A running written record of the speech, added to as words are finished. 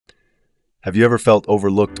Have you ever felt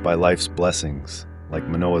overlooked by life's blessings, like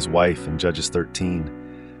Manoah's wife in Judges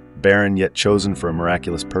 13, barren yet chosen for a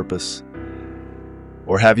miraculous purpose?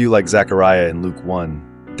 Or have you, like Zechariah in Luke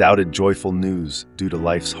 1, doubted joyful news due to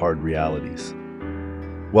life's hard realities?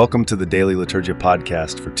 Welcome to the Daily Liturgia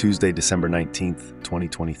podcast for Tuesday, December 19th,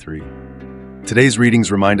 2023. Today's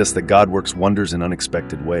readings remind us that God works wonders in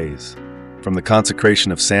unexpected ways. From the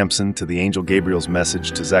consecration of Samson to the angel Gabriel's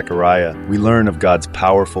message to Zechariah, we learn of God's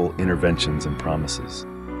powerful interventions and promises.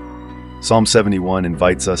 Psalm 71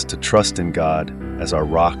 invites us to trust in God as our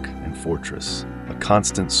rock and fortress, a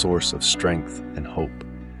constant source of strength and hope.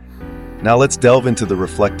 Now let's delve into the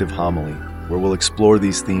reflective homily, where we'll explore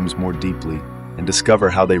these themes more deeply and discover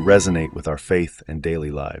how they resonate with our faith and daily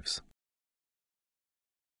lives.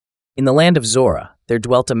 In the land of Zorah, there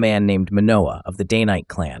dwelt a man named Manoah of the Danite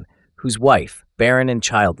clan, whose wife, barren and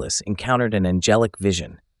childless, encountered an angelic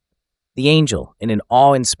vision. The angel, in an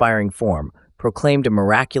awe-inspiring form, proclaimed a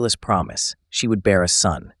miraculous promise: she would bear a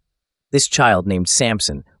son. This child, named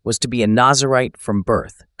Samson, was to be a Nazirite from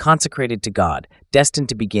birth, consecrated to God, destined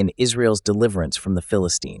to begin Israel's deliverance from the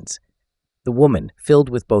Philistines. The woman, filled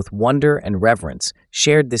with both wonder and reverence,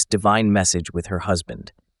 shared this divine message with her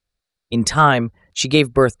husband. In time, she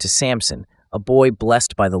gave birth to Samson, a boy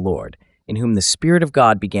blessed by the Lord, in whom the Spirit of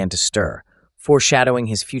God began to stir, foreshadowing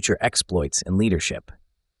his future exploits and leadership.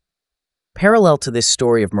 Parallel to this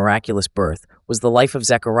story of miraculous birth was the life of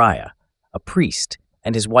Zechariah, a priest,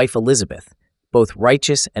 and his wife Elizabeth, both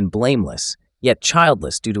righteous and blameless, yet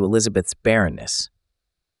childless due to Elizabeth's barrenness.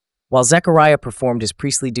 While Zechariah performed his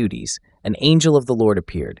priestly duties, an angel of the Lord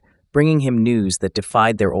appeared, bringing him news that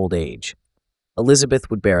defied their old age. Elizabeth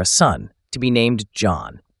would bear a son, to be named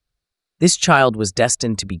John. This child was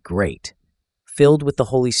destined to be great, filled with the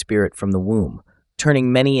Holy Spirit from the womb,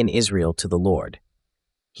 turning many in Israel to the Lord.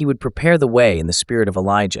 He would prepare the way in the spirit of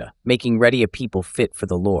Elijah, making ready a people fit for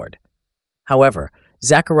the Lord. However,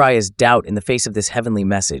 Zechariah's doubt in the face of this heavenly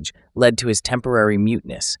message led to his temporary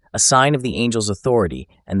muteness, a sign of the angel's authority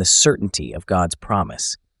and the certainty of God's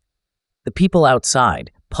promise. The people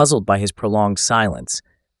outside, puzzled by his prolonged silence,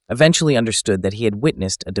 eventually understood that he had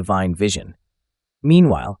witnessed a divine vision.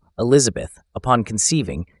 Meanwhile, Elizabeth, upon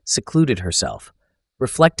conceiving, secluded herself,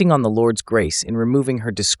 reflecting on the Lord's grace in removing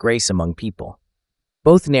her disgrace among people.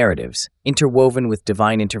 Both narratives, interwoven with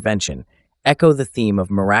divine intervention, echo the theme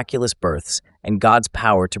of miraculous births and God's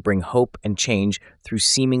power to bring hope and change through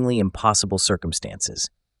seemingly impossible circumstances.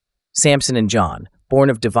 Samson and John,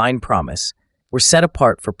 born of divine promise, were set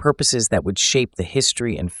apart for purposes that would shape the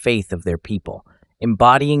history and faith of their people,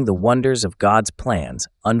 embodying the wonders of God's plans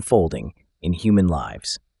unfolding in human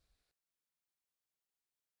lives.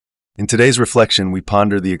 In today's reflection, we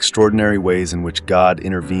ponder the extraordinary ways in which God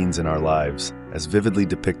intervenes in our lives, as vividly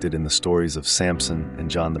depicted in the stories of Samson and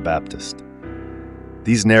John the Baptist.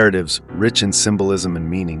 These narratives, rich in symbolism and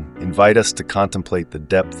meaning, invite us to contemplate the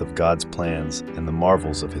depth of God's plans and the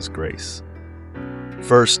marvels of His grace.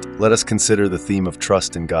 First, let us consider the theme of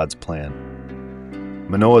trust in God's plan.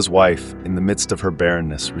 Manoah's wife, in the midst of her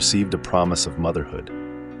barrenness, received a promise of motherhood.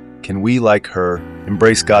 Can we, like her,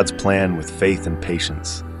 embrace God's plan with faith and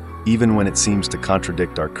patience, even when it seems to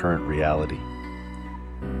contradict our current reality?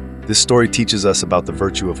 This story teaches us about the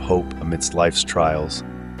virtue of hope amidst life's trials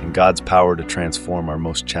and God's power to transform our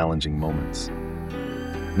most challenging moments.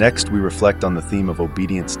 Next, we reflect on the theme of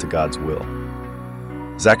obedience to God's will.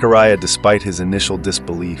 Zechariah, despite his initial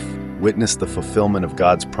disbelief, witnessed the fulfillment of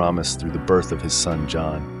God's promise through the birth of his son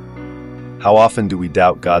John. How often do we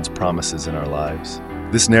doubt God's promises in our lives?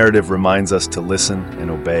 This narrative reminds us to listen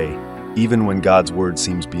and obey, even when God's word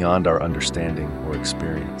seems beyond our understanding or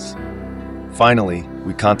experience. Finally,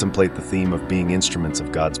 we contemplate the theme of being instruments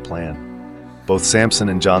of God's plan. Both Samson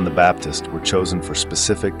and John the Baptist were chosen for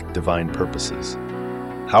specific divine purposes.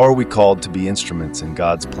 How are we called to be instruments in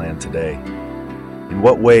God's plan today? In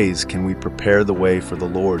what ways can we prepare the way for the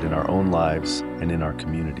Lord in our own lives and in our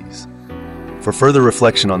communities? For further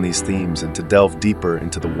reflection on these themes and to delve deeper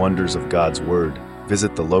into the wonders of God's word,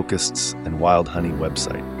 visit the Locusts and Wild Honey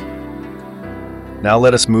website. Now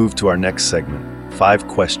let us move to our next segment, 5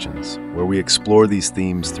 Questions, where we explore these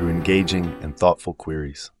themes through engaging and thoughtful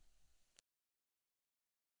queries.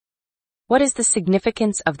 What is the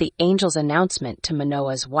significance of the angel's announcement to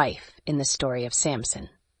Manoah's wife in the story of Samson?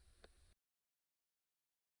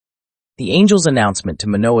 The angel's announcement to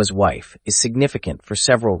Manoah's wife is significant for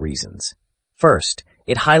several reasons. First,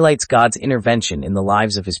 it highlights God's intervention in the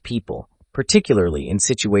lives of his people, particularly in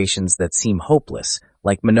situations that seem hopeless,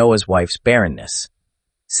 like Manoah's wife's barrenness.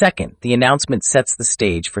 Second, the announcement sets the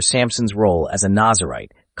stage for Samson's role as a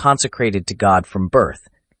Nazirite, consecrated to God from birth,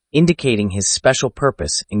 indicating his special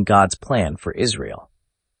purpose in God's plan for Israel.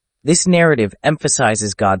 This narrative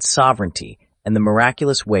emphasizes God's sovereignty and the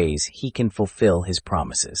miraculous ways he can fulfill his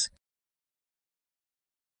promises.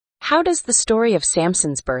 How does the story of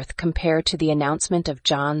Samson's birth compare to the announcement of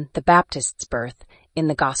John the Baptist's birth in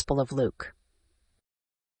the Gospel of Luke?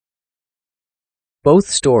 Both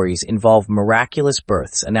stories involve miraculous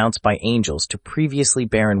births announced by angels to previously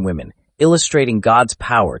barren women, illustrating God's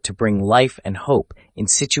power to bring life and hope in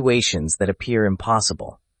situations that appear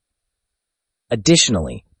impossible.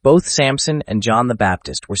 Additionally, both Samson and John the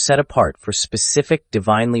Baptist were set apart for specific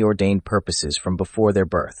divinely ordained purposes from before their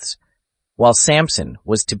births. While Samson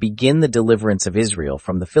was to begin the deliverance of Israel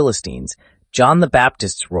from the Philistines, John the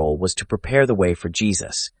Baptist's role was to prepare the way for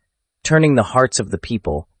Jesus, turning the hearts of the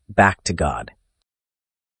people back to God.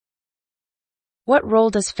 What role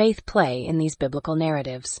does faith play in these biblical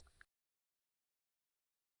narratives?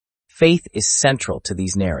 Faith is central to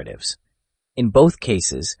these narratives. In both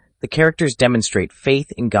cases, the characters demonstrate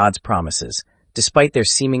faith in God's promises, despite their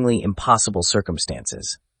seemingly impossible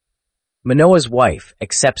circumstances. Manoah's wife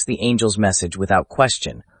accepts the angel's message without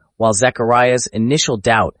question, while Zechariah's initial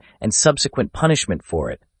doubt and subsequent punishment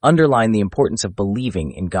for it underline the importance of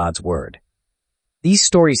believing in God's word. These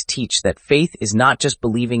stories teach that faith is not just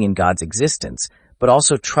believing in God's existence, but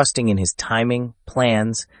also trusting in his timing,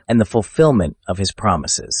 plans, and the fulfillment of his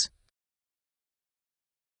promises.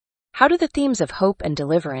 How do the themes of hope and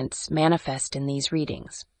deliverance manifest in these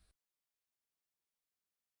readings?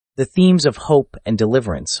 The themes of hope and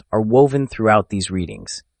deliverance are woven throughout these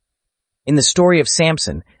readings. In the story of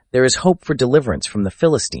Samson, there is hope for deliverance from the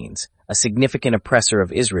Philistines, a significant oppressor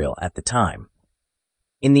of Israel at the time.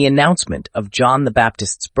 In the announcement of John the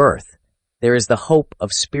Baptist's birth, there is the hope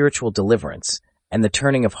of spiritual deliverance and the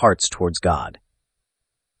turning of hearts towards God.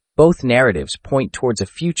 Both narratives point towards a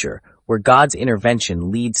future where God's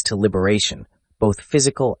intervention leads to liberation, both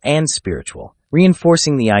physical and spiritual,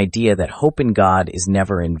 reinforcing the idea that hope in God is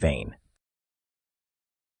never in vain.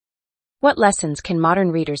 What lessons can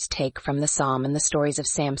modern readers take from the psalm and the stories of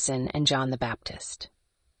Samson and John the Baptist?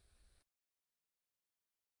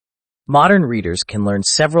 Modern readers can learn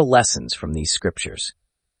several lessons from these scriptures.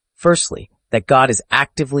 Firstly, that God is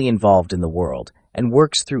actively involved in the world and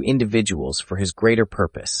works through individuals for his greater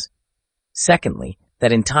purpose. Secondly,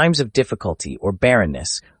 that in times of difficulty or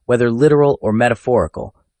barrenness, whether literal or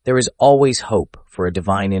metaphorical, there is always hope for a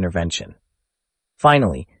divine intervention.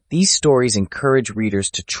 Finally, these stories encourage readers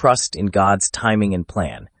to trust in God's timing and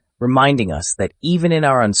plan, reminding us that even in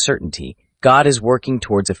our uncertainty, God is working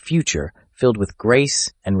towards a future filled with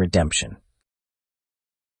grace and redemption.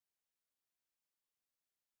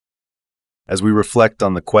 As we reflect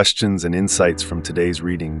on the questions and insights from today's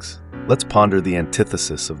readings, let's ponder the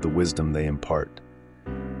antithesis of the wisdom they impart.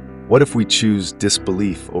 What if we choose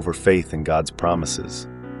disbelief over faith in God's promises,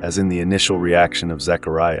 as in the initial reaction of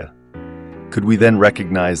Zechariah? Could we then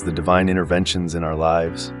recognize the divine interventions in our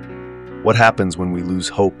lives? What happens when we lose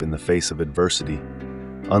hope in the face of adversity,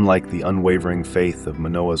 unlike the unwavering faith of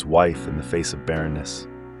Manoah's wife in the face of barrenness?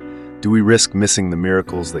 Do we risk missing the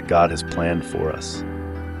miracles that God has planned for us?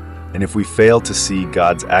 And if we fail to see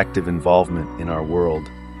God's active involvement in our world,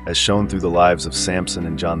 as shown through the lives of Samson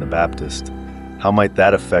and John the Baptist, how might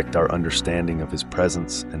that affect our understanding of his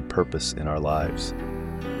presence and purpose in our lives?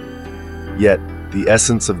 Yet, the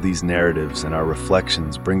essence of these narratives and our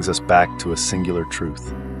reflections brings us back to a singular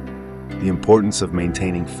truth: the importance of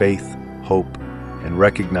maintaining faith, hope, and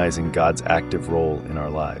recognizing God's active role in our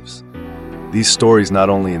lives. These stories not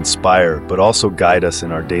only inspire, but also guide us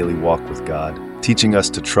in our daily walk with God, teaching us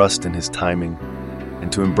to trust in his timing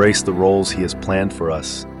and to embrace the roles he has planned for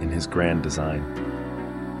us in his grand design.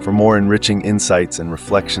 For more enriching insights and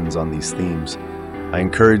reflections on these themes, I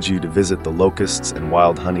encourage you to visit the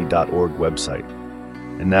locustsandwildhoney.org website.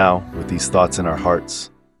 And now, with these thoughts in our hearts,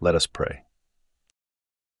 let us pray.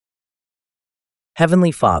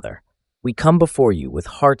 Heavenly Father, we come before you with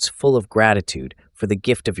hearts full of gratitude for the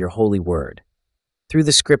gift of your holy word. Through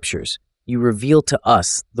the scriptures, you reveal to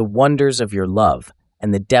us the wonders of your love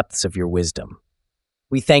and the depths of your wisdom.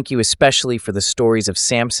 We thank you especially for the stories of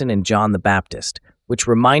Samson and John the Baptist, which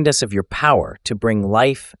remind us of your power to bring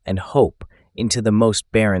life and hope into the most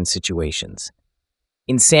barren situations.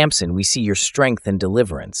 In Samson, we see your strength and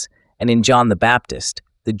deliverance, and in John the Baptist,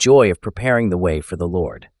 the joy of preparing the way for the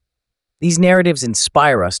Lord. These narratives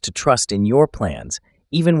inspire us to trust in your plans,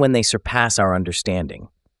 even when they surpass our understanding.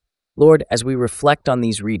 Lord, as we reflect on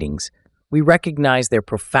these readings, we recognize their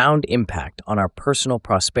profound impact on our personal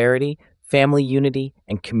prosperity, family unity,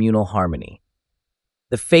 and communal harmony.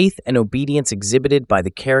 The faith and obedience exhibited by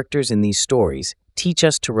the characters in these stories teach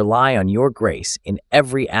us to rely on your grace in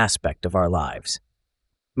every aspect of our lives.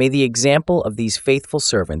 May the example of these faithful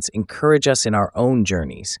servants encourage us in our own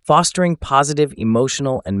journeys, fostering positive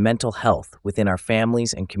emotional and mental health within our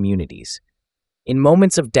families and communities. In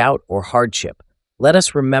moments of doubt or hardship, let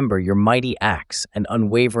us remember your mighty acts and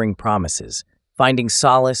unwavering promises, finding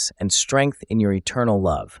solace and strength in your eternal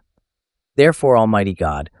love. Therefore, Almighty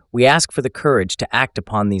God, we ask for the courage to act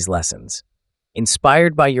upon these lessons.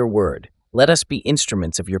 Inspired by your word, let us be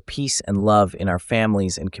instruments of your peace and love in our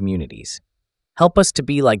families and communities. Help us to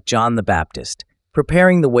be like John the Baptist,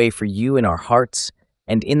 preparing the way for you in our hearts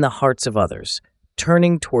and in the hearts of others,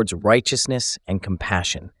 turning towards righteousness and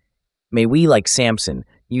compassion. May we, like Samson,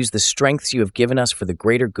 use the strengths you have given us for the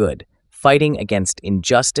greater good, fighting against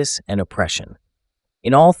injustice and oppression.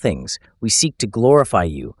 In all things, we seek to glorify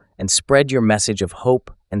you and spread your message of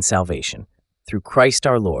hope and salvation. Through Christ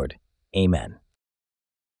our Lord. Amen.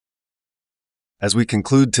 As we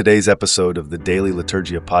conclude today's episode of the Daily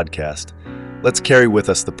Liturgia podcast, let's carry with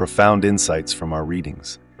us the profound insights from our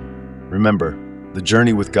readings. Remember, the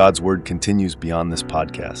journey with God's Word continues beyond this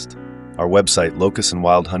podcast. Our website,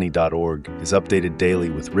 locusandwildhoney.org, is updated daily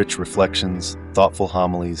with rich reflections, thoughtful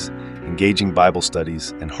homilies, engaging Bible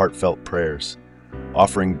studies, and heartfelt prayers,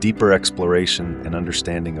 offering deeper exploration and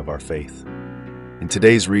understanding of our faith. In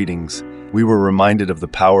today's readings, we were reminded of the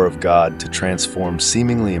power of God to transform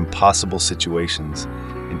seemingly impossible situations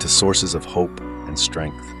into sources of hope and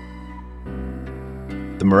strength.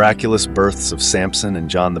 The miraculous births of Samson and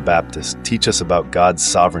John the Baptist teach us about God's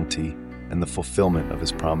sovereignty and the fulfillment of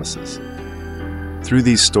his promises. Through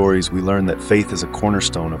these stories, we learn that faith is a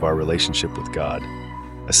cornerstone of our relationship with God,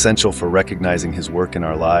 essential for recognizing his work in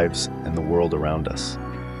our lives and the world around us.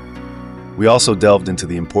 We also delved into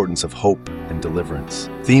the importance of hope and deliverance,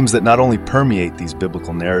 themes that not only permeate these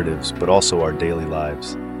biblical narratives, but also our daily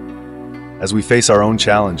lives. As we face our own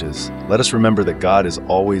challenges, let us remember that God is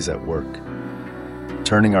always at work,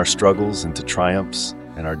 turning our struggles into triumphs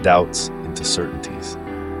and our doubts into certainties.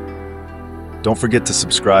 Don't forget to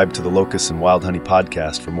subscribe to the Locust and Wild Honey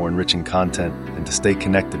podcast for more enriching content and to stay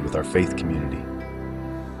connected with our faith community.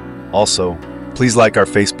 Also, please like our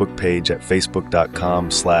Facebook page at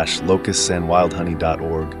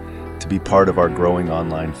facebook.com/locustsandwildhoney.org to be part of our growing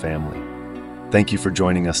online family. Thank you for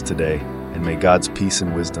joining us today, and may God's peace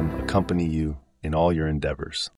and wisdom accompany you in all your endeavors.